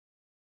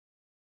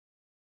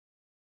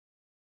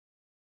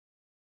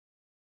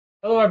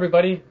Hello,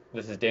 everybody.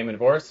 This is Damon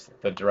Vorse,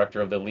 the director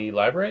of the Lee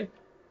Library,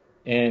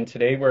 and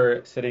today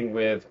we're sitting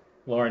with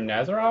Lauren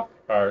Nazaroff,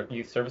 our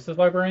youth services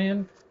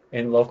librarian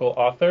and local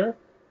author,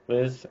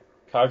 Liz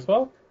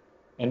Cogswell,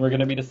 and we're going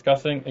to be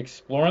discussing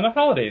Exploring the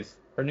Holidays,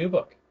 her new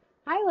book.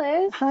 Hi,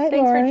 Liz. Hi,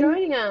 Thanks for Lauren.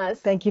 joining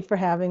us. Thank you for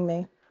having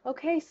me.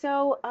 Okay,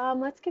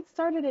 let's get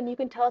started and you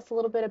can tell us a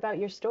little bit about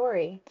your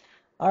story.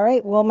 All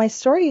right. Well, my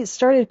story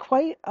started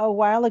quite a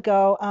while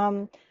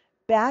ago.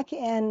 Back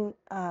in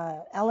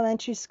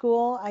elementary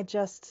school, I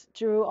just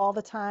drew all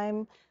the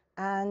time.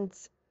 And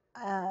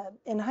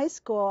in high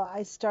school,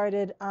 I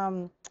started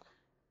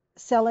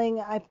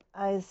selling.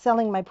 I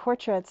selling my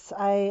portraits.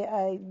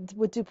 I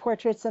would do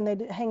portraits, and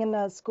they'd hang in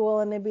the school,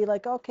 and they'd be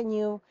like, "Oh, can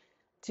you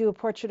do a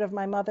portrait of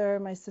my mother,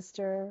 my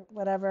sister,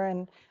 whatever?"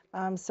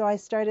 And so I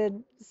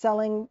started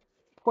selling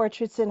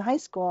portraits in high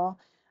school.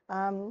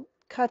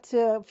 Cut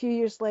to a few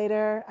years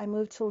later, I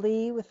moved to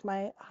Lee with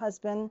my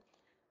husband,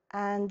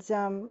 and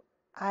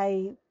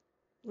I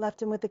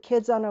left him with the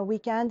kids on a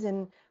weekend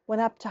and went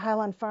up to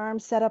Highland Farm,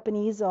 set up an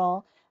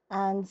easel,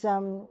 and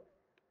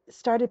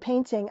started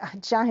painting a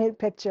giant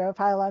picture of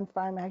Highland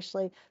Farm,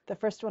 actually, the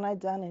first one I'd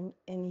done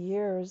in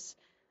years.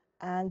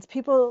 And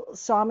people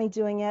saw me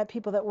doing it.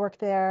 People that worked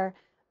there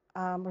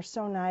were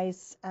so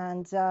nice,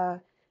 and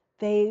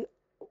they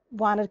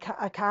wanted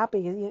a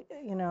copy,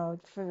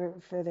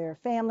 for their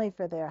family,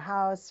 for their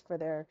house, for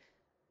their,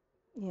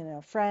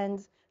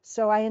 friends.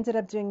 So I ended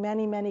up doing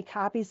many, many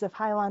copies of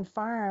Highland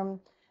Farm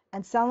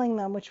and selling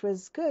them, which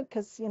was good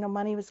because,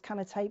 money was kind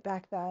of tight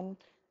back then.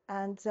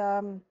 And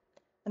and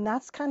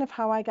that's kind of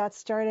how I got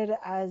started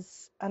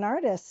as an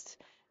artist.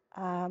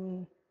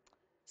 Um,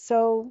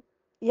 so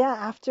yeah,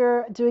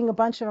 after doing a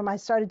bunch of them, I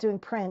started doing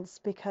prints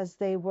because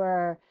they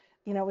were,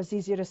 it was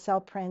easier to sell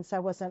prints. I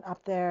wasn't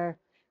up there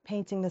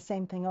painting the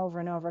same thing over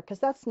and over because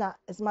that's not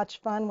as much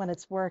fun when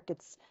it's work.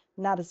 It's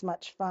not as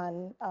much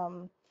fun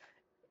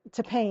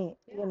to paint,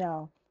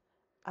 Yeah.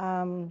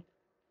 Um,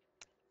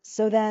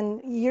 so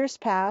then years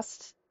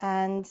passed,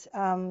 and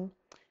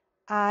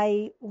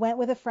I went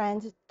with a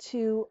friend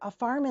to a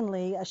farm in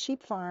Lee, a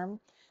sheep farm,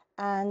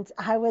 and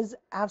I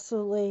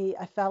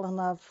fell in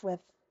love with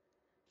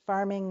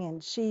farming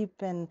and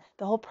sheep and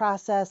the whole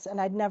process,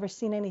 and I'd never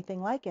seen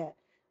anything like it.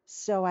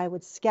 So I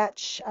would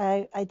sketch.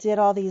 I did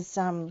all these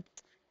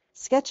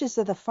sketches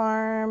of the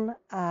farm,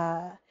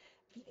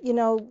 you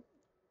know,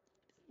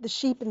 the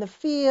sheep in the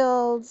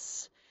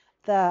fields,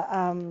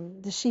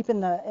 the sheep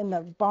in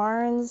the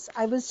barns.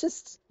 I was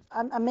just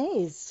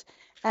amazed,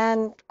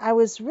 and I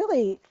was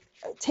really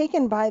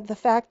taken by the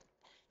fact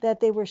that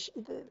the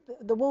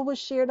wool was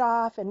sheared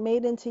off and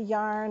made into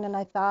yarn, and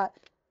I thought,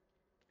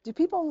 do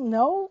people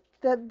know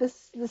that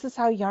this is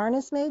how yarn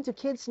is made? Do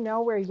kids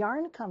know where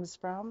yarn comes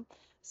from?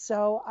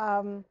 So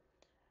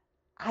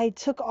I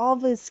took all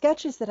the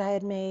sketches that I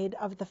had made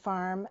of the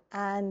farm,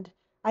 and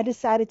I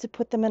decided to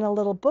put them in a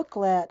little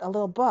booklet, a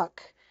little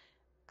book.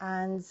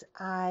 And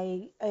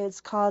it's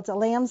called A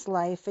Lamb's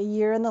Life, a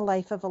year in the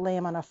life of a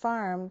lamb on a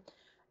farm.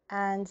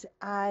 And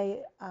I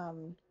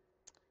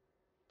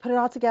put it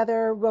all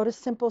together, wrote a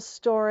simple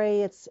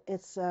story. It's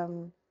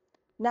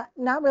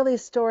not really a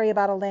story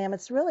about a lamb.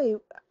 It's really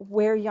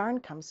where yarn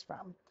comes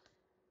from.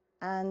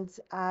 And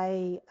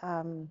I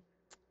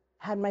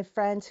had my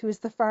friend who's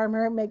the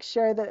farmer make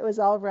sure that it was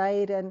all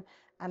right, and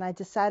I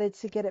decided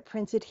to get it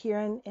printed here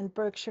in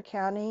Berkshire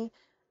County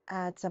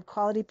at some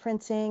quality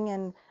printing,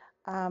 and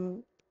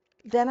um,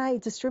 then I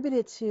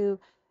distributed to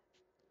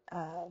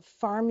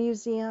farm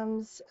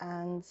museums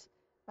and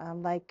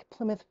like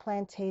Plymouth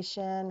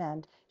Plantation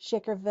and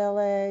Shaker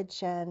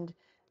Village and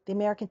the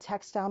American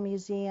Textile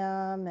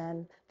Museum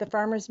and the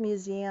Farmers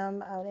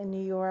Museum out in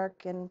New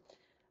York,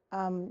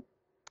 um,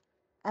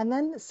 and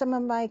then some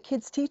of my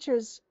kids'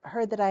 teachers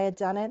heard that I had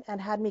done it and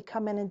had me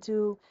come in and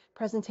do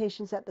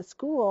presentations at the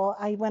school.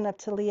 I went up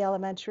to Lee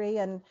Elementary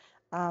and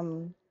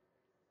um,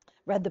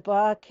 read the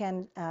book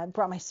and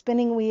brought my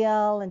spinning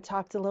wheel and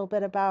talked a little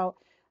bit about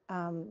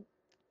um,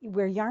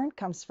 where yarn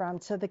comes from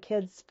to the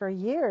kids for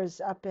years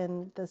up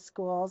in the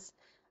schools.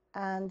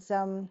 And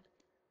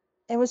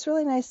it was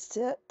really nice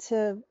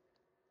to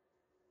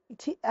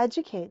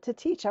educate, to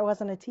teach. I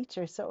wasn't a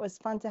teacher, so it was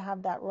fun to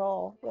have that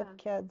role with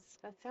Yeah, kids.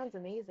 that sounds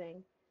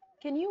amazing.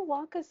 Can you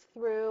walk us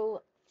through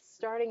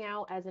starting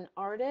out as an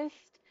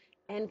artist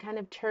and kind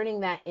of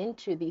turning that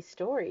into these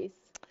stories?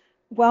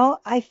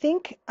 Well, I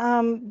think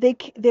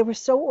they were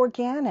so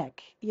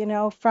organic,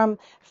 from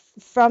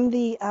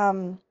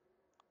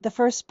the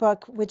first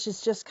book, which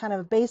is just kind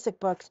of a basic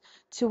book,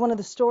 to one of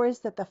the stories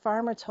that the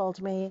farmer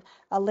told me,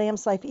 a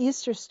Lamb's Life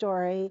Easter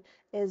story,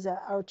 is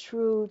a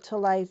true to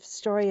life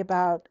story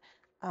about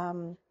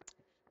um,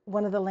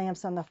 one of the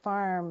lambs on the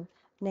farm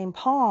named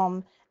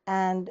Palm,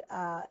 and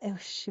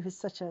she was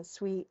such a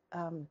sweet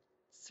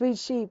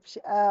sheep.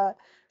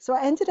 So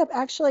I ended up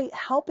actually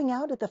helping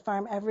out at the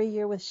farm every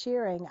year with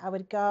shearing. I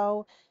would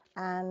go,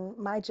 and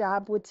my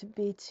job would to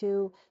be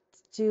to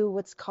do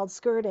what's called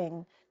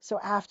skirting. So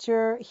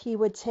after he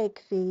would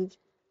take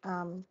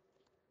um,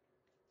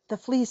 the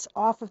fleece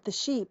off of the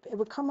sheep, it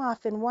would come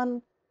off in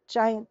one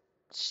giant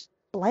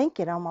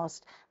blanket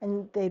almost,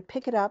 and they'd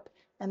pick it up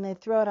and they'd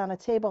throw it on a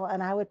table,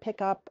 and I would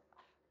pick off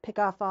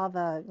all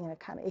the,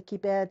 kind of icky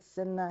bits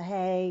and the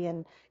hay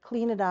and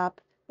clean it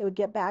up. It would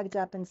get bagged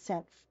up and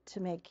sent to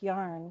make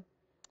yarn.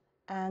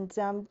 And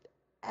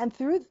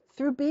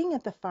through being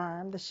at the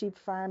farm, the sheep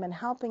farm, and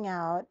helping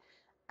out,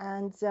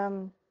 and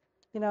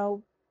you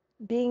know,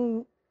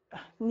 being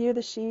near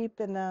the sheep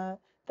and the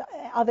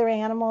other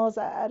animals,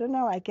 I don't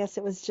know. I guess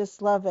it was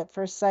just love at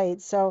first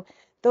sight. So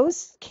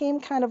those came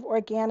kind of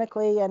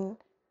organically, and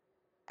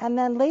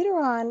then later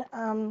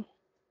on,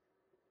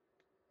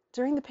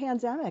 during the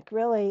pandemic,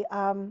 really,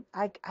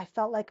 I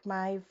felt like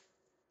my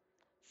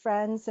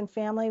friends and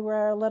family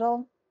were a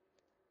little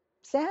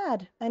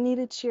sad. I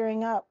needed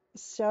cheering up.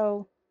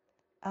 So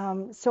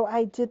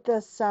I did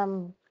this.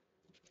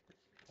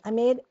 I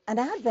made an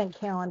advent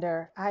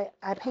calendar.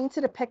 I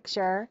painted a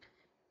picture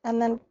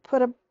and then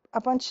put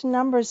a bunch of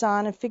numbers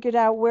on and figured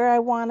out where I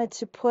wanted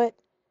to put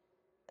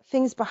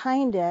things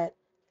behind it.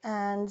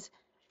 And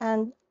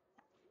and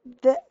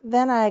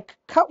then I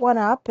cut one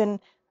up and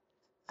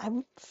I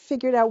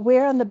figured out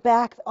where on the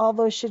back all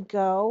those should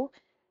go.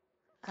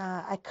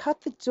 I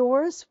cut the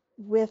doors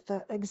with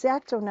an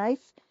X-Acto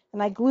knife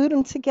and I glued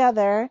them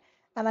together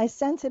and I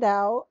sent it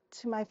out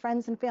to my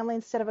friends and family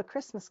instead of a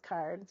Christmas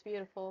card. It's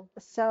beautiful.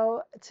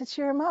 So to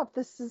cheer them up,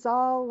 this is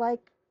all like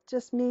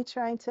just me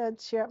trying to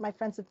cheer up my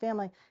friends and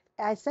family.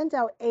 I sent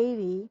out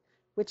 80,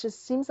 which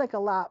seems like a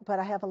lot, but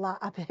I have a lot.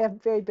 I have a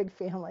very big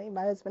family.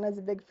 My husband has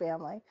a big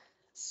family.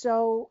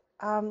 So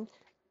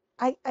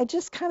I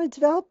just kind of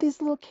developed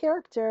these little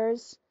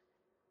characters,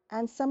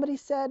 and somebody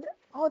said,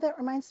 "Oh, that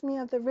reminds me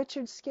of the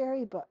Richard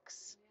Scarry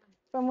books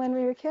from when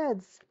we were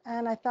kids."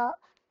 And I thought,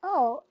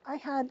 "Oh, I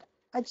had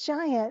a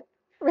giant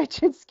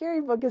Richard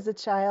Scarry book as a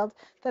child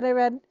that I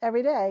read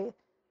every day.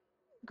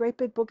 Great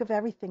Big Book of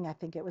Everything, I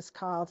think it was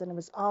called, and it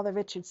was all the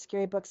Richard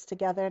Scarry books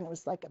together, and it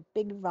was like a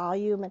big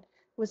volume, and it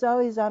was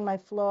always on my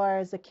floor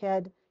as a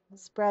kid,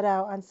 spread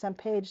out on some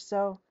page.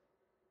 So,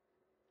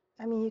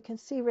 I mean, you can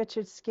see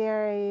Richard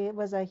Scarry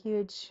was a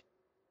huge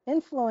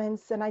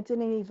influence, and I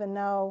didn't even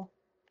know,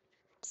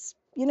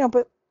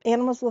 but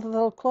animals with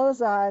little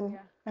clothes on, Yeah.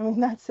 I mean,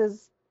 that's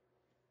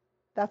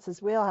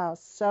his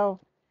wheelhouse. So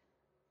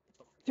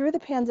through the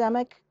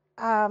pandemic,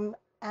 and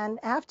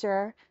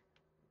after,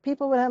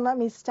 people wouldn't let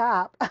me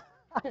stop.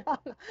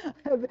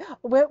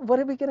 What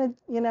are we going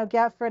to,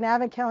 get for an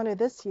advent calendar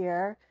this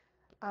year?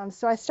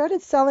 So I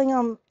started selling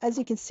them. As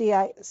you can see,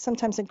 I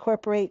sometimes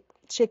incorporate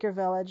Shaker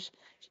Village.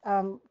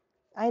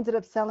 I ended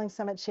up selling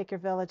some at Shaker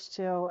Village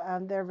too.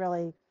 They're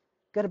really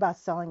good about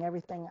selling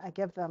everything I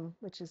give them,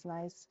 which is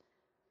nice.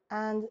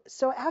 And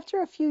so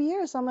after a few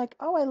years, I'm like,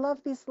 oh, I love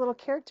these little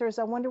characters.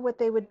 I wonder what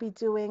they would be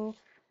doing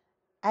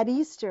at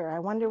Easter. I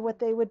wonder what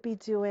they would be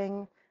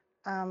doing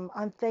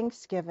on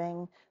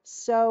Thanksgiving.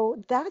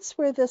 So that's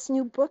where this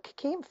new book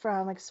came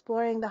from.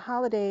 Exploring the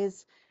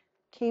holidays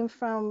came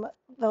from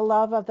the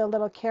love of the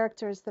little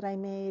characters that I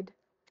made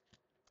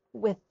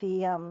with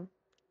the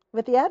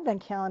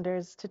Advent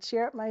calendars to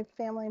cheer up my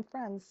family and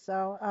friends.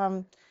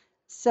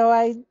 So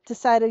I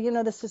decided,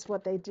 this is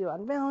what they do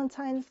on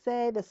Valentine's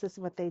Day. This is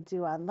what they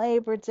do on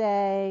Labor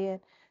Day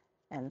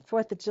and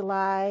 4th of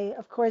July.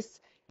 Of course,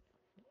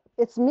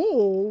 it's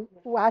me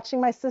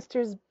watching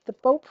the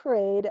boat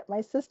parade at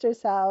my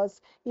sister's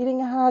house,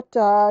 eating a hot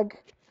dog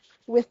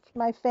with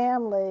my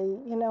family.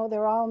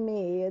 They're all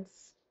me.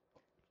 It's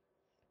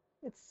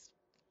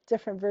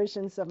different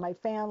versions of my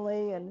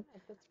family, and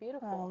That's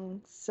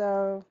beautiful.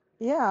 so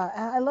yeah,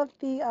 I love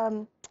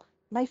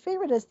my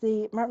favorite is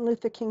the Martin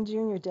Luther King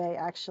Jr. Day.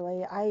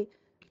 Actually,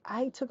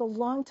 I took a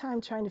long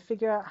time trying to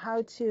figure out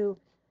how to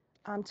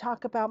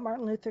talk about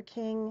Martin Luther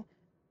King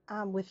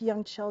with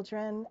young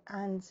children,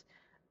 and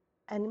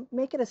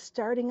make it a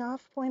starting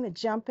off point, a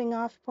jumping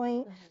off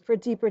point for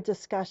deeper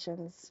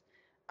discussions.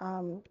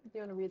 Um, Do you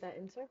want to read that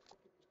insert?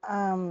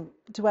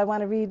 do I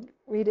want to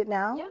read it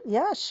now? Yeah.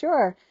 Yeah,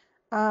 sure.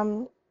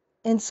 Um,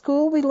 in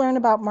school, we learn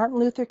about Martin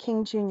Luther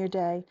King Jr.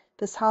 Day.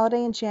 This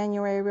holiday in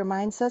January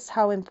reminds us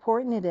how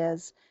important it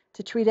is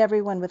to treat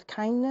everyone with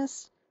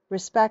kindness,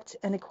 respect,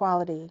 and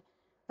equality.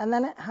 And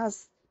then it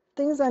has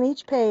things on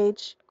each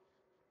page,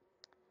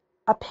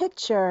 a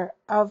picture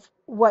of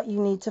what you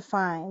need to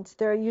find.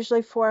 There are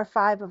usually 4 or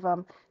 5 of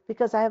them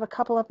because I have a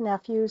couple of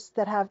nephews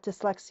that have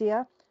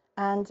dyslexia,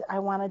 and I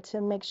wanted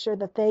to make sure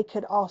that they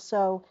could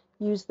also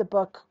use the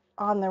book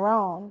on their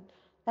own.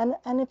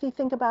 And if you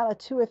think about a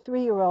 2 or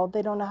 3-year-old,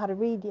 they don't know how to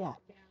read yet.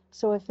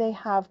 So if they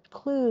have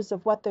clues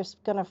of what they're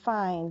going to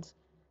find,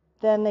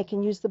 then they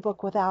can use the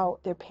book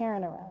without their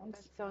parent around.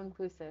 That's so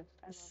inclusive.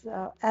 I love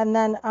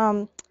that.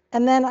 So,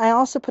 and then I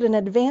also put an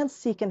advanced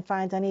seek and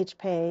find on each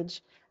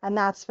page, and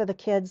that's for the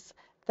kids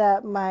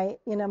that my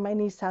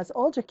niece has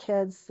older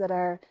kids that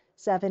are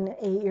 7,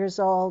 8 years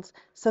old,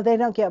 so they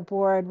don't get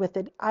bored with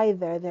it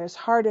either. There's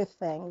harder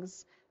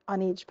things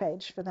on each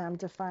page for them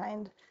to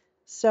find.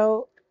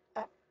 So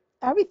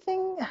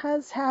everything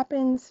has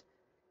happened.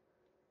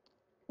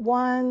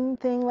 One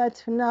thing led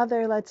to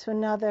another, led to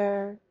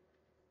another.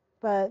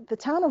 But the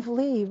town of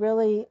Lee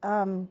really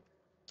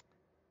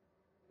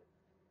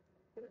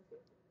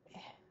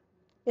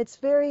it's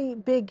very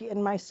big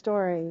in my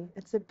story.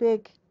 It's a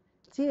big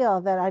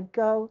deal that I'd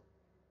go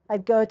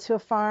to a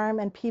farm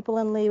and people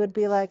in Lee would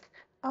be like,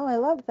 "Oh, I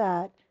love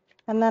that."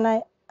 And then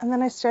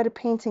I started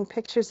painting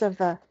pictures of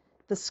the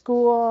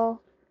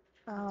school.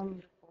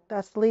 Um,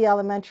 that's Lee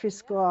Elementary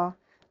School.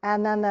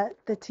 And then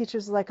the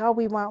teachers were like, "Oh,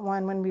 we want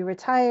one when we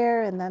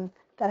retire." And then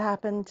that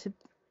happened to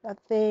a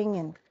thing.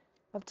 And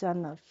I've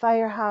done the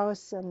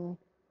firehouse and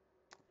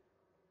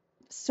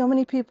so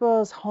many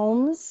people's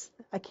homes.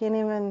 I can't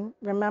even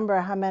remember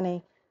how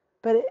many,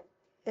 but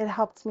it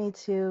helped me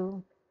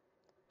to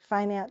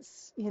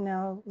finance,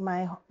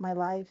 my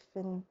life.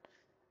 And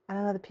I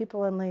don't know, the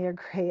people in Lee are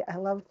great. I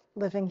love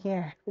living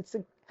here. It's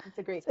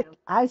a great town.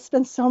 I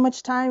spend so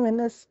much time in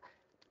this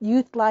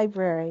youth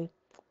library,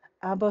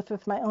 both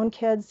with my own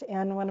kids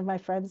and one of my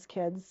friends'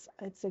 kids.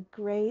 It's a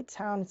great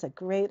town. It's a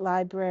great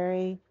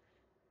library.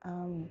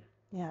 Um,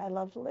 yeah, I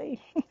love Lee.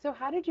 So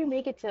how did you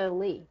make it to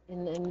Lee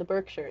in the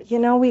Berkshires?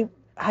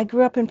 I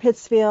grew up in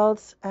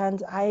Pittsfield,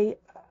 and I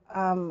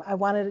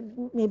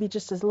wanted maybe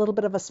just as a little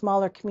bit of a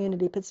smaller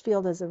community.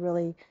 Pittsfield is a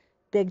really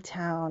big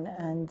town,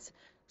 and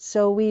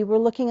so we were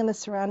looking in the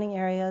surrounding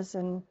areas,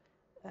 and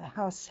a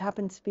house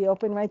happened to be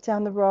open right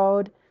down the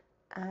road,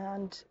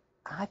 and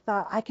I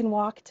thought I can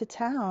walk to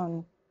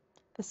town.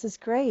 This is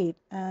great,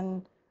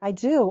 and I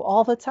do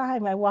all the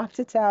time. I walk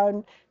to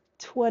town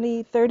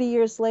 20, 30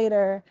 years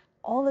later,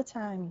 all the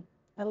time.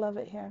 I love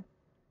it here,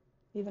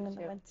 even in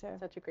the Too. winter.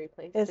 Such a great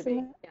place to Isn't be.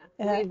 it?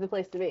 Yeah, Lee's the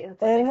place to be.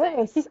 That's what It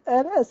they is. say.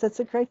 It is. It's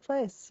a great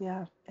place.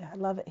 Yeah. Yeah, I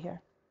love it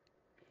here.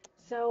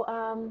 So,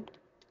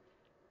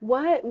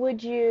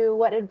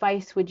 what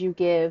advice would you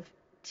give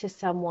to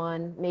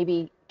someone,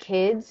 maybe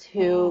kids Mm,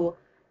 who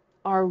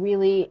are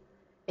really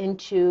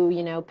into,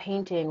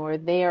 painting, or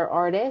they are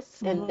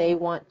artists and they mm,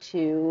 want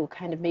to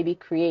kind of maybe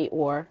create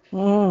or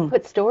mm.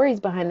 put stories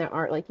behind their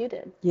art like you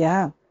did?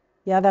 Yeah.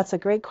 Yeah, that's a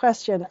great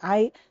question.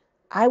 I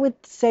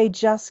would say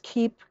just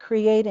keep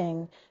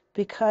creating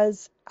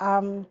because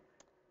I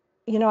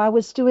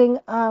was doing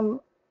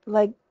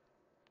like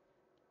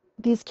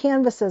these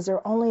canvases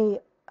are only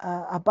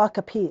a buck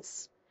a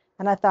piece.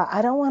 And I thought,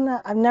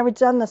 I've never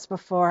done this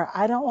before.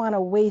 I don't want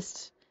to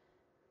waste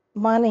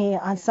money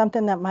on Yeah.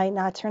 something that might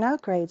not turn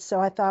out great. So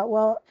I thought,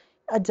 well,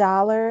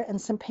 $1 and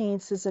some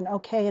paints is an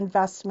okay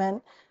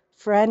investment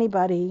for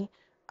anybody.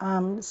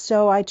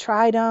 So I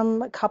tried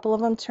them. A couple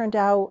of them turned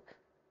out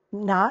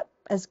not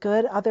as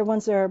good. Other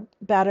ones are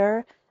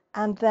better.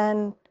 And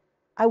then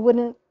I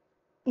wouldn't,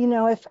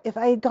 if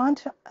I had gone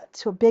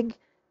to a big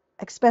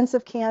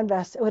expensive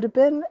canvas, it would have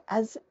been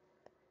as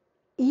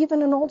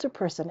even an older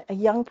person, a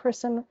young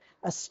person,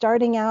 a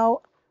starting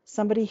out,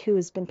 somebody who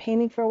has been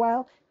painting for a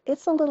while,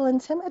 it's a little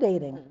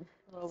intimidating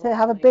to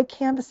have a Overwhelming. big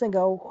canvas and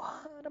go,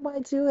 what do I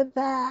do with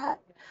that?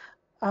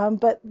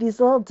 But these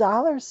little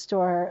dollar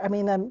store, I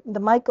mean, the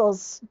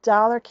Michaels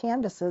dollar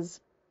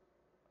canvases,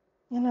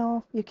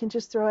 you can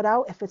just throw it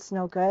out if it's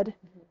no good,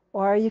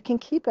 or you can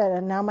keep it.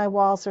 And now my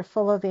walls are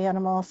full of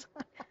animals.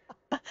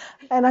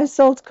 And I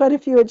sold quite a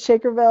few at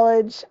Shaker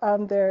Village.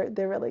 They're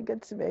really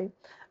good to me.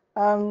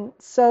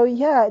 So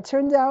yeah, it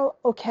turned out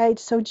okay.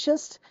 So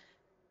just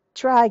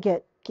try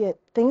get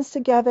things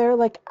together.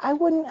 Like I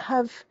wouldn't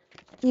have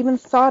even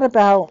thought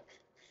about.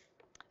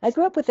 I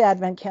grew up with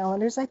advent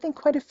calendars. I think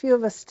quite a few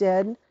of us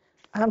did.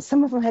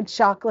 Some of them had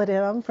chocolate in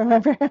them,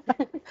 remember?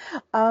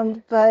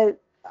 But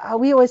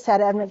we always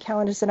had advent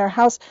calendars in our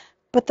house.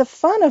 But the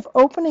fun of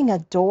opening a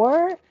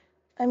door,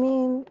 I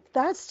mean,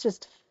 that's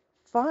just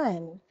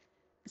fun.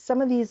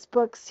 Some of these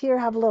books here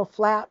have little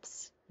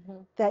flaps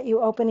Mhm. that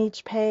you open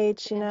each The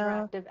page.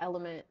 interactive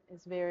element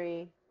is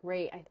very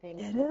great, I think,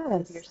 It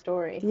with your is.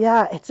 story.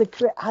 Yeah,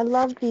 I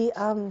love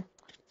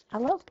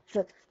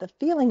the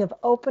feeling of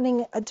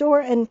opening a door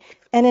and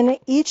in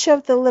each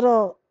of the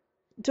little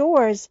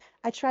doors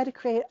I try to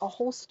create a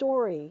whole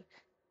story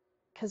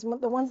because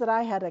the ones that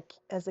I had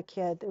as a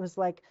kid, it was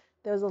like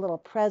there was a little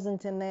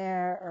present in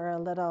there or a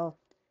little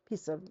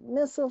piece of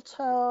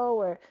mistletoe,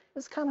 or it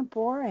was kind of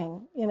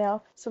boring.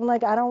 So I'm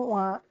like, I don't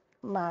want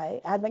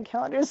my advent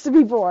calendars to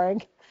be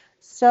boring.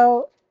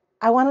 So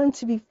I want them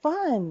to be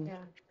fun. Yeah.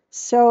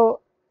 So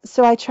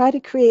so I try to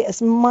create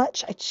as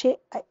much,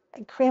 I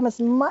cram as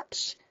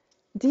much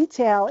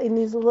detail in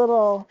these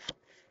little,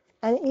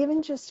 and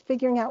even just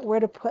figuring out where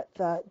to put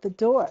the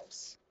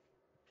doors.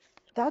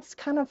 That's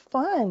kind of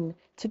fun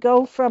to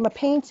go from a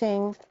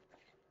painting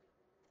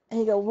and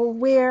you go, well,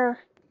 where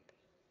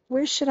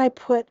should I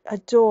put a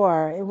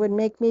door? It would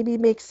maybe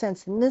make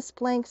sense in this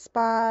blank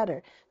spot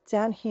or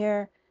down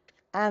here.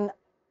 And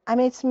I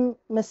made some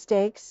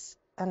mistakes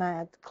and I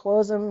had to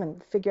close them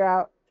and figure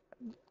out,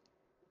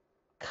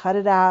 cut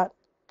it out,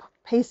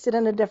 paste it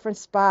in a different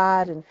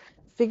spot and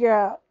figure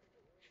out.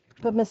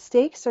 But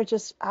mistakes are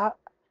just, I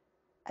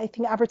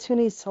think,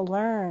 opportunities to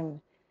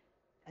learn.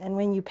 And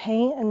when you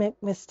paint and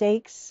make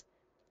mistakes,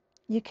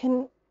 you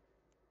can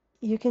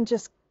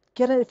just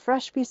get a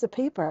fresh piece of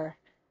paper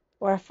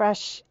or a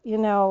fresh,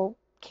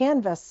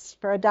 canvas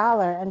for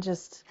 $1 and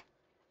just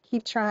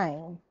keep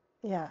trying.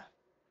 Yeah.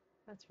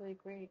 That's really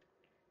great.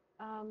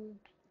 Um,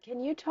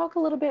 Can you talk a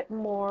little bit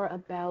more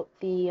about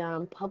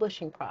the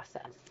publishing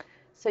process?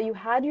 So you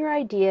had your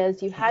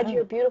ideas, you had Yeah.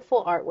 your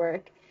beautiful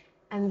artwork,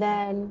 and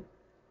then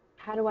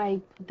how do I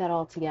put that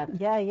all together?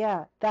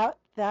 Yeah.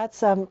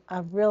 That's a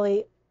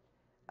really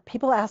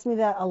people ask me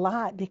that a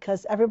lot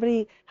because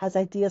everybody has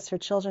ideas for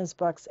children's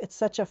books. It's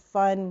such a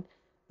fun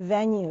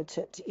venue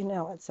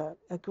it's a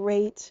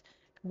great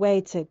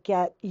way to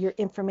get your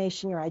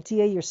information, your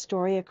idea, your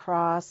story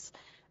across.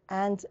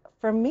 And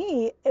for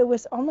me, it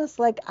was almost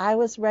like I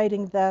was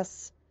writing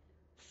this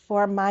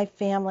for my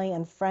family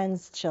and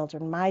friends'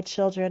 children,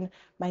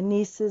 my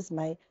nieces,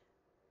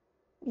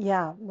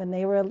 yeah, when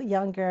they were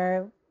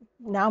younger,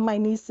 now my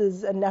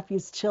nieces and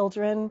nephews'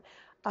 children.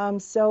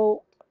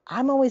 So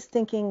I'm always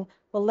thinking,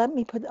 well, let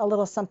me put a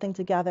little something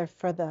together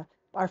for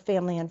our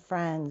family and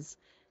friends,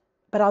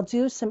 but I'll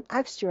do some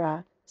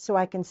extra so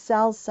I can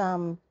sell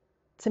some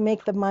to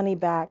make the money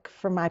back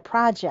for my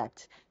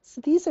project.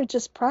 So these are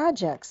just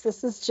projects.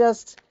 This was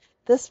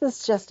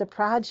just a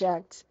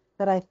project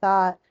that I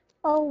thought,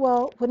 oh,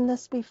 well, wouldn't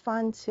this be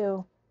fun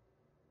to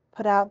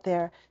put out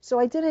there? So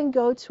I didn't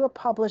go to a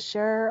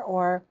publisher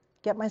or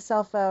get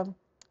myself a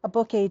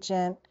book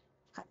agent.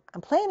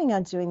 I'm planning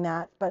on doing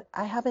that, but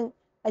I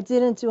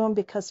didn't do them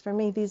because for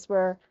me, these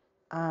were,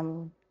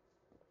 um,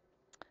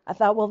 I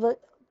thought, well,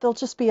 they'll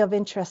just be of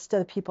interest to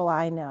the people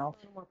I know.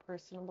 A little more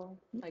personable,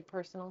 like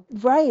personal.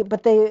 Right,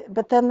 but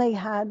then they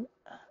had,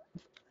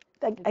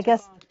 It I took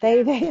guess off, they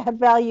yeah. they had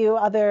value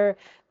other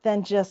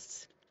than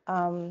just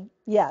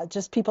yeah,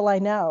 just people I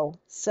know.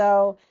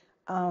 So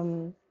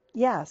um,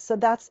 yeah, so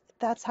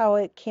that's how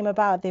it came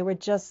about. They were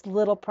just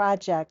little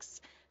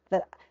projects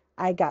that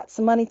I got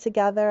some money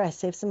together, I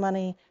saved some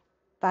money,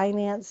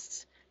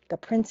 financed the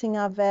printing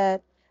of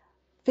it,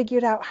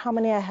 figured out how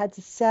many I had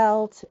to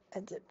sell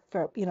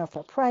for for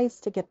a price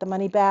to get the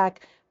money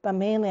back. But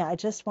mainly, I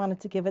just wanted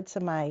to give it to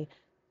my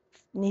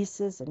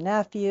nieces and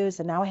nephews,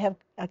 and now I have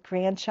a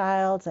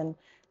grandchild, and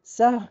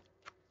so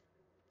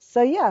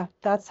yeah,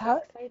 that's That's so how.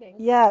 exciting.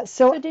 Yeah,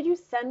 So so did you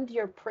send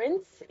your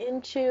prints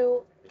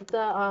into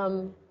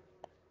the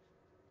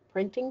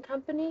printing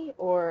company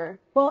or?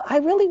 well, I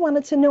really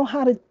wanted to know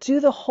how to do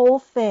the whole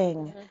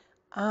thing.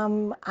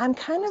 Mhm. I'm Oh,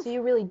 kind of so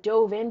you really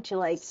dove into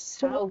like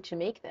so how to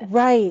make this.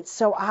 right.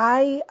 So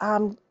I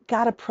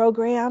got a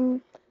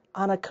program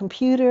on a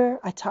computer.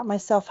 I taught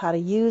myself how to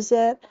use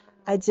it.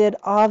 I Wow. did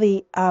all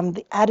the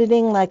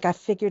editing. Like I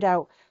figured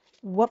out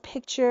what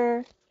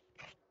picture,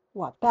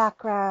 what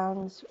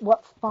backgrounds,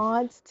 what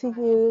fonts to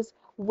Wow. use,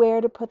 where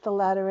to put the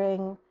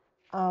lettering.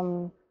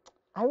 Um,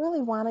 I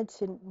really wanted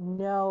to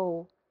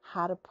know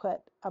how to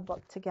put a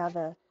book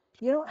together.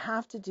 You don't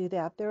have to do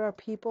that. There are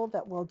people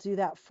that will do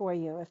that for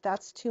you. If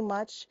that's too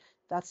much,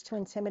 that's too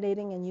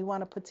intimidating, and you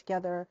want to put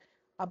together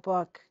a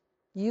book,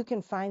 you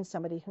can find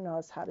somebody who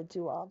knows how to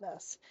do all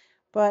this.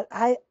 But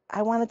I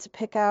wanted to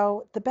pick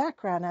out the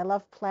background. I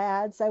love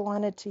plaids. I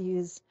wanted to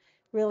use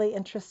really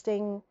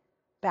interesting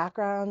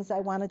backgrounds. I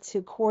wanted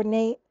to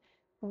coordinate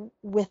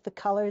with the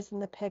colors in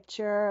the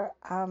picture.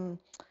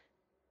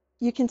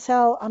 You can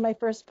tell on my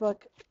first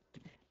book,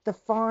 the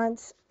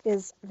font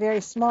is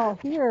very small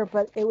here,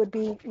 but it would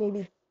be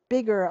maybe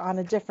bigger on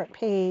a different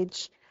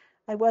page.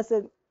 I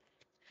wasn't,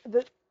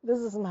 this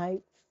is my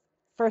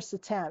first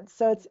attempt,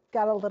 so it's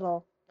got a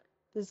little,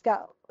 there's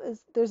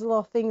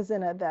little things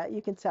in it that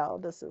you can tell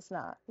this is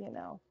not,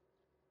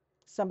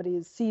 somebody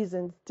who's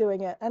seasoned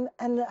doing it. And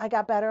I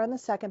got better on the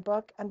second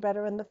book and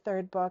better in the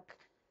third book.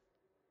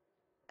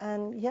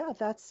 And yeah,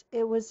 that's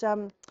it was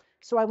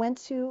so I went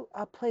to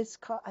a place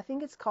called, I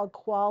think it's called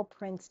Qual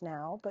Print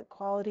now, but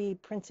Quality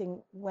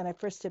Printing. When I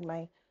first did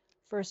my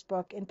first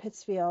book in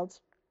Pittsfield,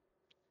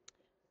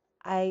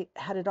 I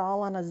had it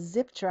all on a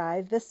zip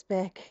drive this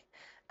big,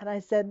 and I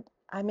said,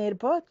 I made a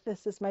book,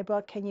 this is my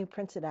book, can you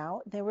print it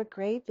out? They were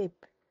great. They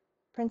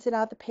printed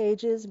out the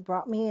pages,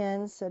 brought me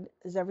in, said,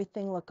 does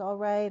everything look all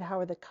right? How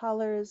are the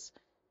colors?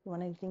 You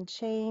want anything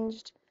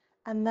changed?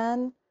 And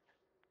then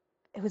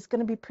it was going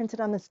to be printed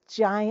on this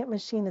giant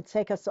machine that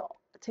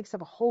takes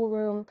up a whole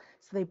room.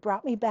 So they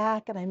brought me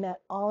back, and I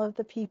met all of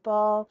the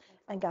people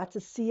and got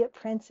to see it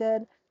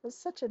printed. It was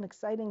such an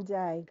exciting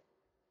day.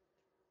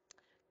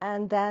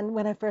 And then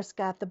when I first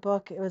got the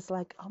book, it was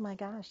like, oh my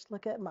gosh,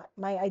 look at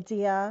my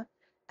idea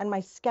and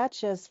my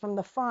sketches from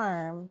the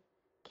farm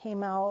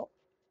came out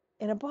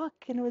in a book,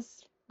 and it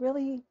was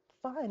really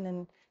fun.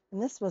 And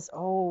this was,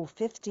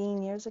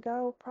 15 years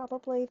ago,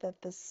 probably,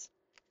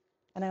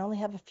 and I only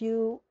have a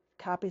few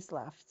copies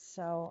left.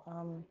 So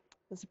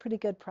it was a pretty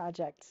good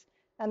project.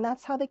 And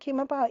that's how they came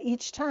about.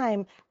 Each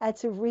time I had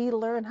to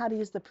relearn how to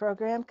use the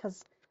program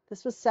because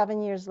this was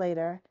 7 years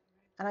later,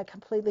 and I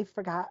completely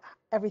forgot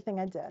everything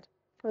I did.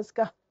 It was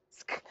gone.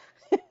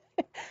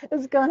 It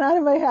was gone out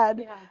of my head.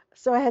 Yeah.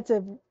 So I had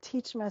to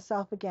teach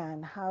myself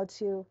again how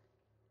to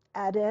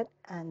edit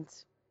and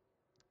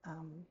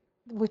um,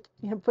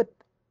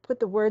 put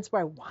the words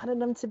where I wanted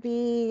them to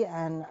be,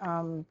 and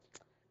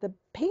the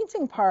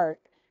painting part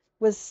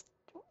was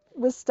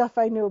was stuff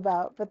I knew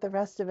about, but the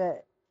rest of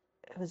it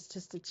was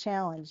just a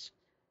challenge.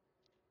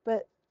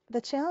 But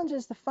the challenge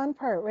is the fun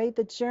part, right?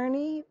 The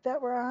journey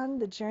that we're on,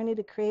 the journey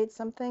to create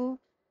something,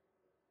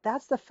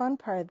 that's the fun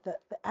part. The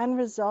end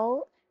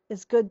result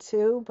is good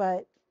too,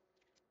 but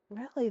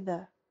really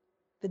the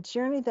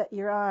journey that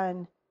you're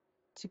on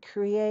to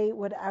create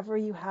whatever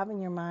you have in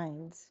your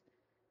mind,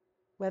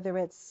 whether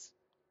it's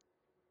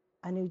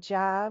a new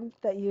job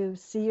that you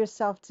see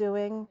yourself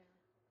doing,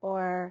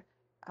 or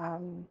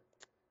um,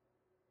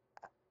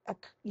 a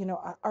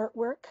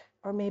artwork,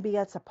 or maybe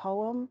it's a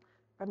poem,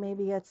 or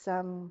maybe it's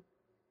a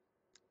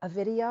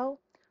video,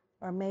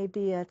 or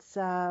maybe it's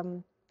a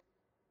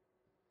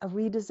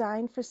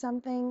redesign for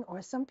something,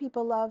 or some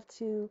people love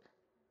to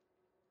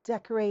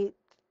decorate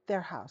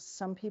their house.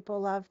 Some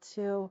people love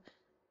to,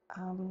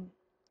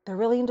 they're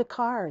really into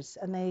cars,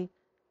 and they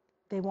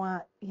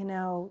want,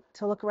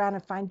 to look around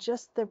and find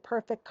just their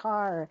perfect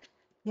car.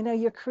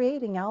 You're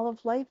creating, all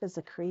of life is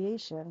a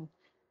creation,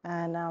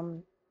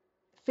 and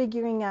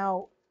figuring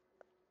out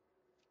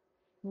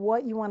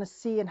what you want to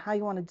see and how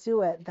you want to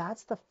do it,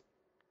 that's the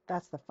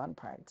fun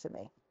part to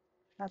me.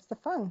 That's the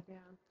fun. Yeah.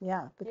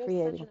 Yeah, the You have such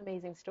creating. an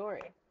amazing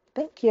story.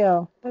 Thank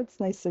you. That's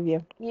nice of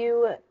you.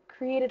 You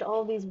created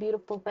all these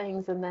beautiful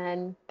things, and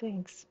then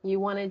Thanks. you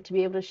wanted to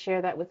be able to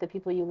share that with the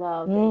people you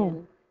love, Mm,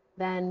 and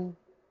then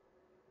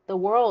the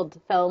world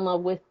fell in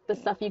love with the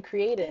stuff you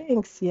created,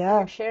 thanks. and Yeah.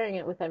 you're sharing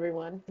it with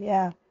everyone.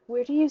 Yeah.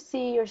 Where do you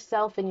see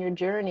yourself and your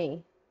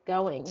journey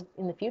going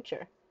in the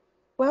future?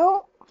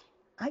 Well,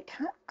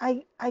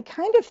 I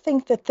kind of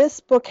think that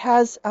this book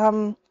has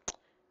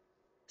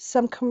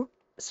some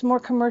some more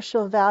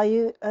commercial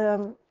value.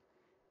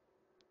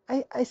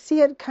 I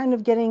see it kind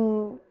of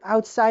getting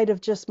outside of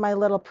just my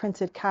little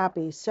printed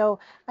copy. So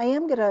I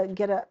am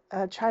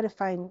gonna try to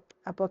find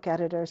a book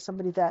editor,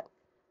 somebody that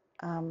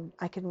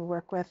I can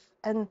work with,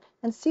 and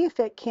see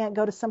if it can't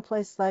go to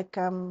someplace like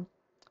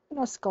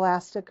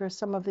Scholastic or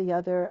some of the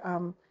other.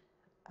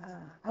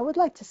 I would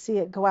like to see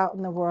it go out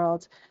in the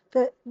world.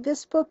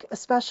 This book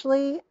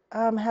especially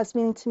has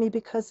meaning to me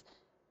because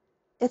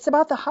it's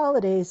about the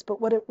holidays,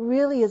 but what it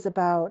really is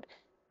about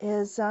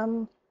is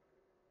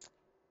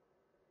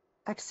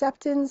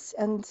acceptance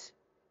and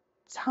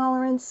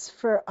tolerance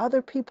for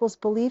other people's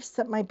beliefs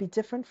that might be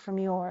different from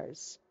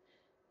yours.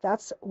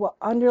 That's what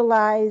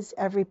underlies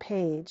every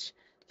page.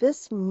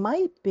 This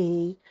might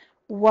be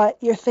what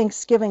your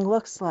Thanksgiving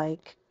looks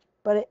like,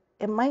 but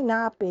it might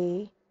not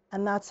be,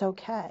 and that's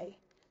okay.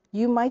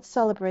 You might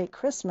celebrate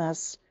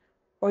Christmas,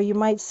 or you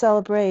might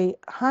celebrate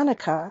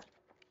Hanukkah,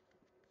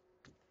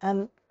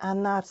 and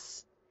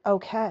that's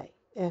okay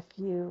if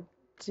you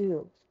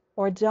do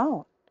or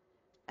don't.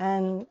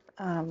 And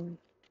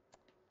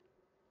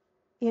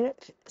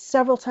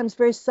several times,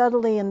 very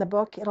subtly in the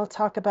book, it'll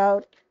talk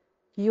about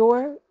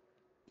your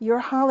your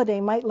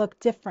holiday might look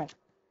different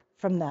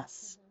from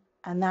this,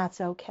 and that's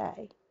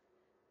okay.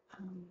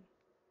 Um,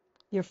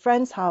 your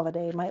friend's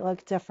holiday might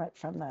look different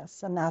from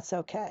this, and that's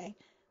okay.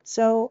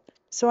 So,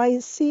 so I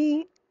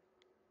see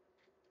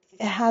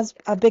it has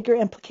a bigger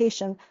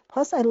implication.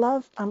 Plus, I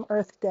love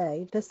Earth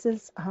Day. This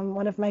is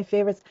one of my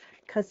favorites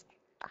because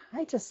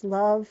I just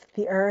love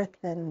the earth,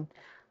 and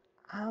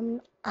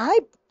I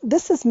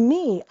this is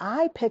me.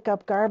 I pick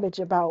up garbage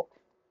about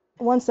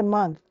once a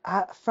month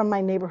from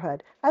my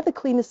neighborhood. I have the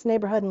cleanest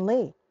neighborhood in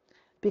Lee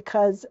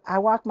because I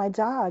walk my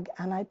dog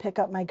and I pick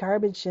up my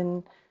garbage,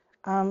 and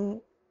um,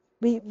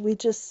 we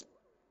just,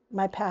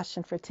 my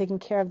passion for taking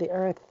care of the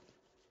earth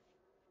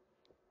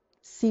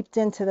seeped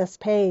into this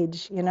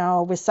page,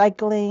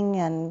 recycling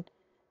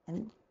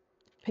and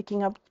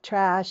picking up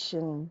trash,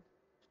 and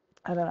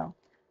I don't know.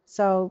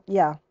 So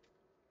yeah.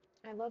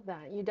 I love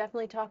that. You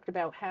definitely talked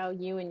about how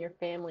you and your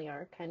family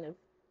are kind of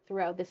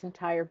throughout this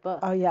entire book.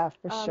 Oh yeah,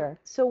 for sure.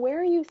 So where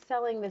are you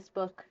selling this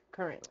book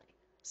currently?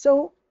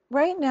 So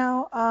right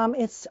now,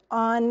 it's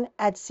on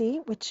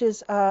Etsy, which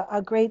is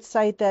a great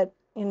site that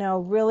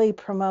really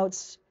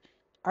promotes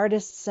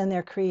artists and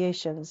their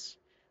creations.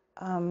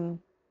 Um,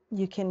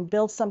 you can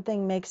build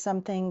something, make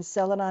something,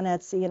 sell it on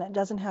Etsy, and it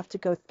doesn't have to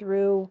go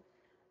through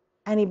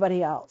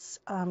anybody else.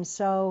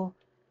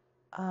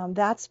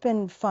 That's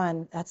been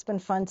fun. That's been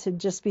fun to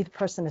just be the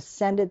person to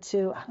send it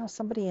to. I don't know,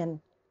 somebody in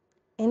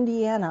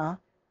Indiana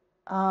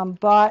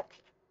bought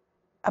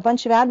a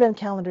bunch of advent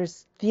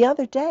calendars the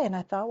other day, and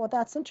I thought, well,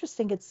 that's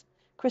interesting. It's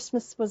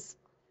Christmas was,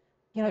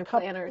 a Their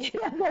couple, planners.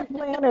 yeah, their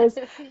planners.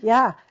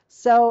 Yeah.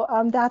 So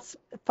that's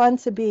fun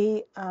to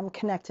be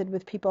connected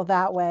with people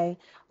that way.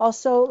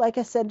 Also, like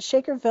I said,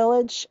 Shaker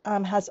Village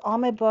has all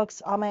my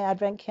books, all my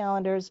advent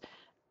calendars,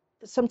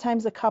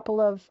 sometimes a couple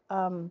of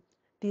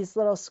these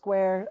little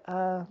square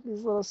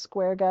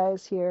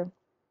guys here.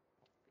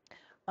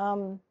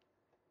 Um,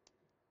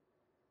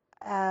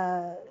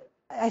 uh,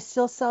 I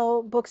still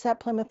sell books at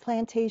Plymouth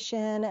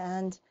Plantation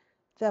and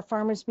the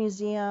Farmers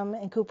Museum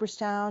in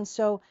Cooperstown.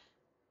 So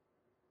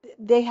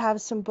they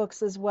have some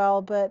books as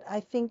well, but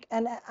I think,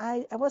 and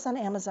I was on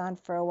Amazon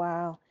for a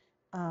while.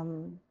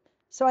 Um,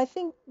 so I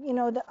think,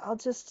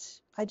 that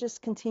I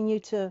just continue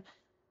to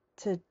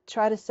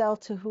try to sell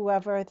to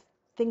whoever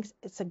thinks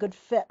it's a good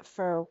fit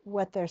for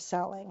what they're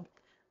selling.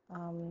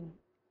 Um,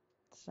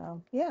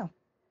 so yeah.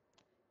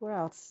 Where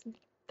else?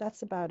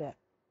 That's about it.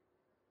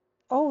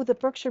 Oh, the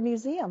Berkshire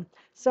Museum.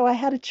 So I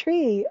had a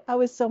tree. That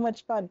was so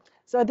much fun.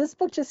 So this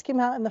book just came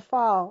out in the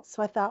fall.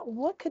 So I thought,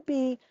 what could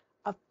be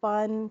a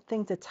fun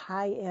thing to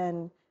tie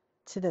in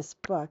to this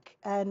book?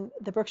 And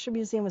the Berkshire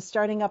Museum was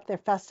starting up their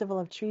Festival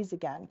of Trees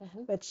again,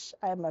 Hmm. which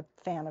I'm a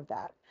fan of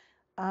that.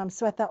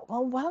 So I thought,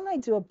 well, why don't I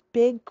do a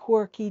big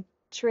quirky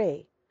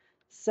tree?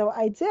 So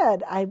I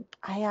did. I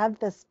have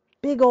this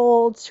big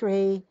old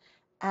tree,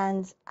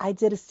 and I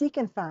did a seek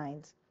and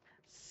find.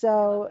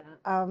 I love So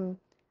that.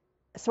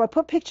 so I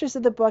put pictures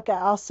of the book. I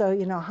also,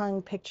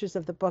 hung pictures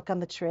of the book on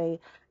the tree,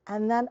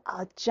 and then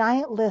a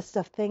giant list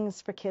of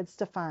things for kids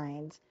to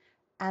find.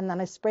 And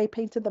then I spray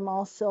painted them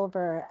all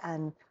silver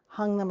and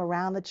hung them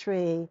around the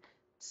tree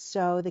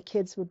so the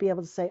kids would be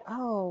able to say,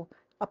 oh,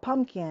 a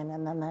pumpkin.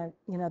 And then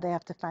they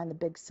have to find the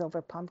big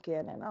silver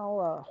pumpkin and oh,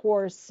 a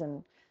horse.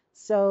 And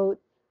so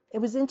it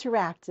was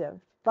interactive,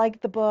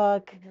 like the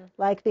book, Hmm.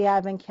 like the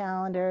advent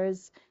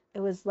calendars. It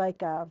was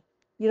like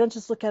you don't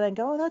just look at it and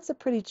go, oh, that's a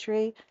pretty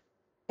tree.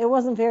 It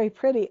wasn't very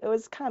pretty. It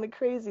was kind of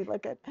crazy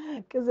looking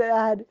because it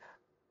had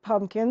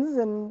pumpkins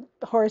and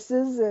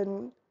horses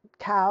and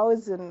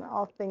cows and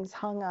all things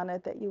hung on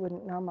it that you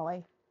wouldn't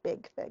normally,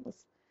 big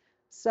things.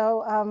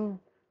 So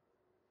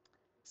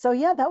so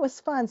yeah, that was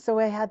fun. So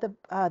I had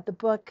the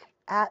book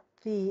at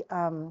the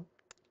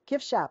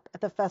gift shop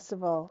at the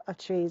Festival of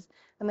Trees,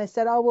 and they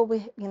said, oh well,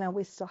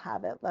 we still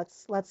have it.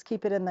 Let's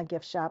keep it in the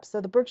gift shop.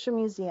 So the Berkshire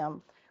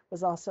Museum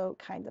was also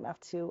kind enough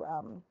to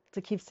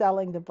keep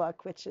selling the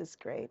book, which is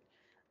great.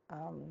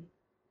 Um,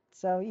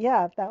 so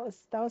yeah, that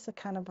was a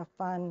kind of a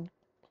fun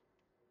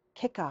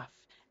kickoff.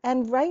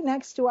 And right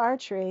next to our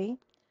tree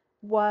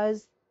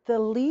was the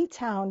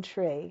Leetown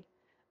tree.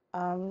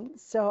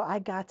 So I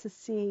got to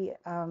see.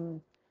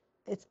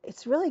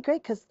 It's really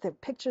great because the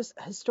pictures,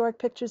 historic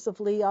pictures of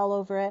Lee all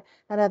over it,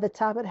 and at the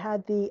top it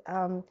had the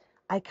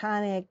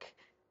iconic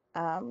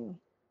um,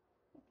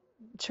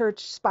 church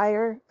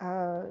spire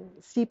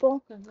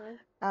steeple.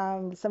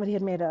 Hmm. Somebody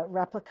had made a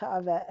replica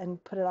of it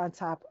and put it on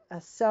top.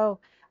 So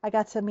I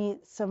got to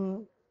meet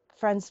some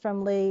friends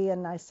from Lee,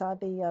 and I saw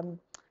the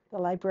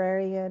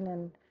librarian,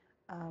 and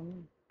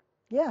um,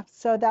 yeah,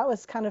 so that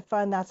was kind of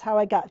fun. That's how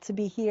I got to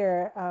be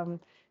here,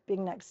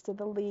 being next to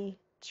the Lee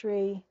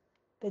tree.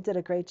 They did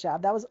a great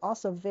job. That was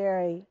also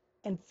very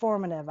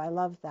informative. I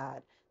love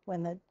that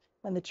when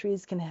the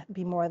trees can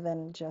be more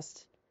than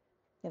just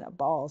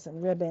balls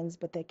and ribbons,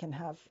 but they can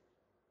have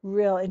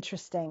real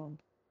interesting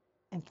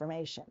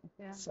information.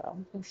 Yeah. So,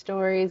 And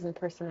stories and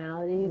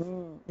personalities.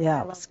 yeah,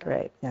 I it love was that.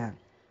 great. Yeah.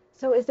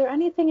 So, is there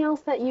anything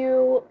else that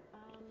you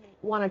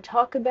want to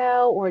talk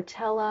about or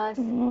tell us?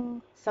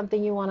 Mm,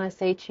 Something you want to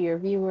say to your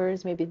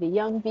viewers, maybe the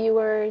young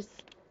viewers?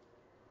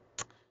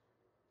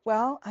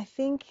 well, I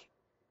think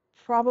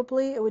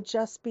probably it would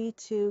just be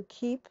to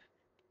keep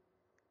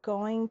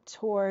going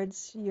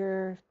towards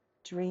your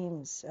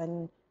dreams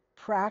and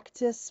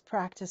practice,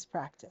 practice,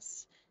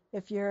 practice.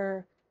 If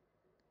you're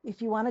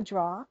if you want to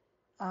draw,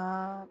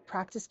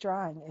 practice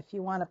drawing. If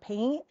you want to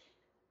paint,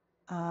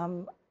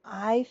 um,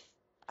 I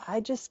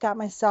I just got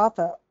myself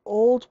a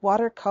old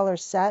watercolor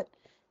set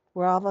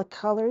where all the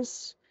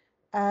colors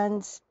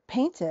and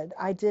painted.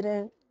 I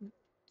didn't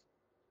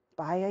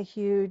buy a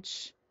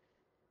huge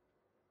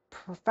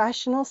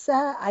professional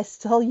set. I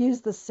still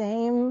use the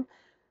same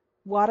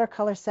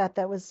watercolor set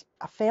that was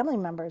a family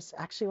member's.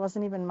 Actually, it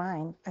wasn't even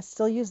mine. I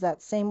still use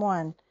that same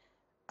one.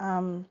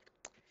 Um,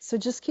 so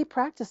just keep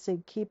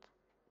practicing, keep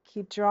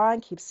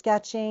drawing, keep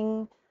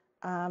sketching,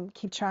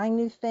 keep trying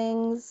new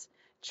things.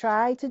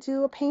 Try to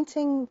do a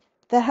painting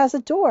that has a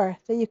door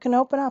that you can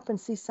open up and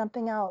see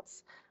something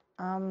else.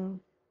 Um,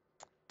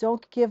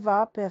 don't give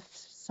up if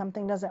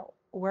something doesn't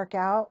work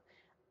out.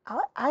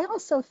 I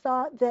also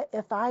thought that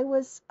if I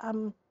was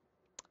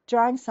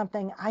drawing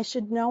something, I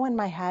should know in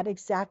my head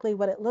exactly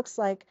what it looks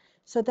like.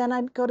 So then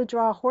I'd go to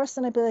draw a horse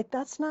and I'd be like,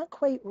 that's not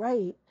quite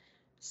right.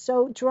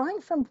 So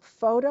drawing from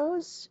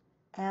photos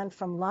and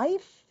from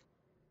life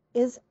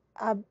is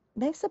uh,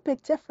 makes a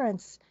big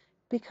difference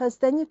because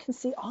then you can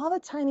see all the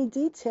tiny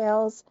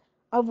details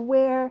of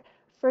where,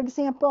 for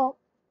example,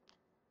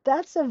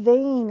 that's a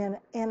vein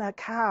in a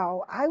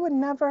cow. I would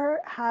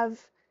never have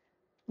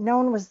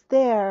known was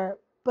there,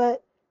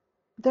 but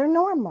they're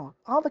normal.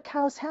 All the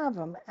cows have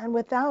them, and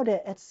without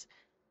it,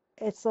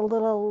 it's a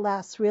little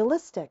less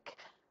realistic.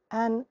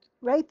 And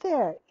right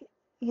there,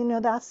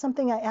 that's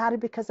something I added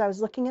because I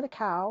was looking at a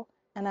cow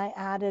and I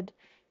added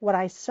what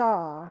I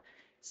saw.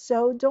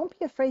 So don't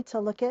be afraid to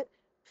look at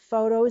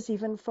photos,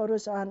 even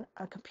photos on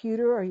a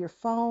computer or your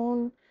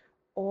phone,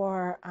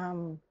 or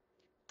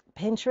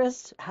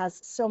Pinterest has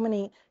so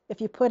many.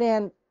 If you put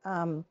in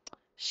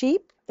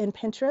sheep in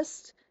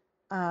Pinterest,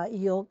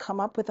 you'll come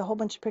up with a whole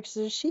bunch of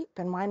pictures of sheep.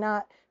 And why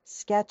not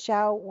sketch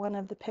out one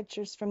of the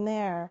pictures from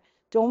there?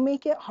 Don't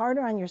make it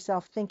harder on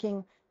yourself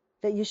thinking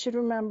that you should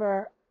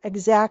remember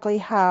exactly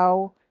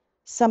how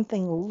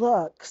something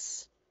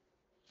looks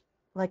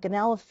like an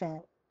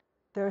elephant.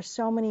 There are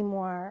so many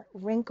more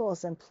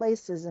wrinkles and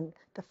places, and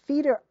the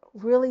feet are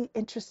really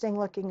interesting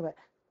looking, but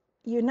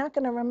you're not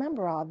going to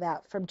remember all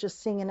that from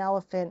just seeing an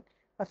elephant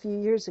a few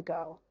years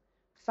ago.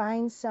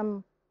 Find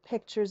some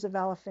pictures of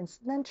elephants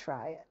and then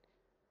try it.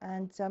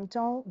 And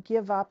don't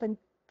give up, and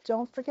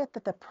don't forget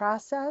that the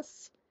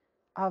process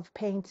of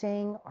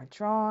painting or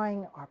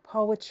drawing or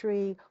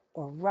poetry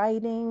or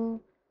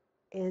writing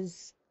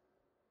is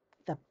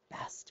the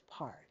best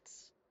part.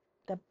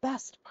 The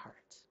best part.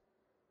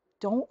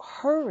 Don't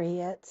hurry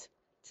it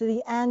to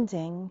the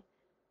ending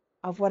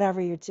of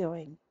whatever you're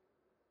doing.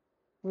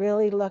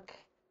 Really look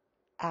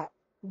at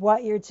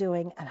what you're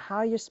doing and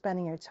how you're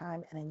spending your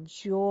time and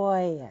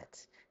enjoy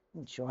it.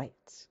 Enjoy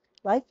it.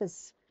 Life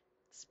is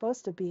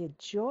supposed to be a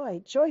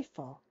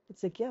joyful.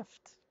 It's a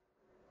gift.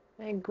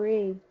 I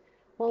agree.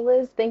 Well,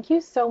 Liz, thank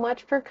you so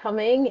much for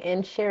coming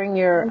and sharing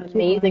your Thank you.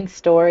 amazing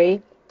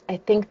story. I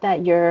think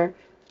that your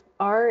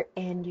art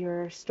and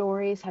your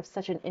stories have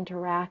such an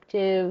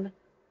interactive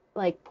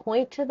like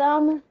point to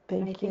them.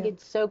 And I Thank think you.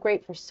 it's so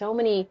great for so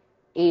many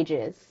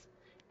ages.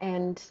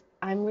 And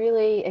I'm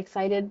really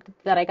excited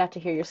that I got to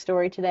hear your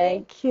story today.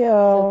 Thank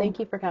So you. thank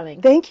you for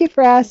coming. Thank you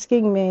for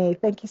asking me.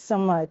 Thank you so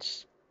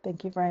much.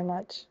 Thank you very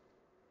much.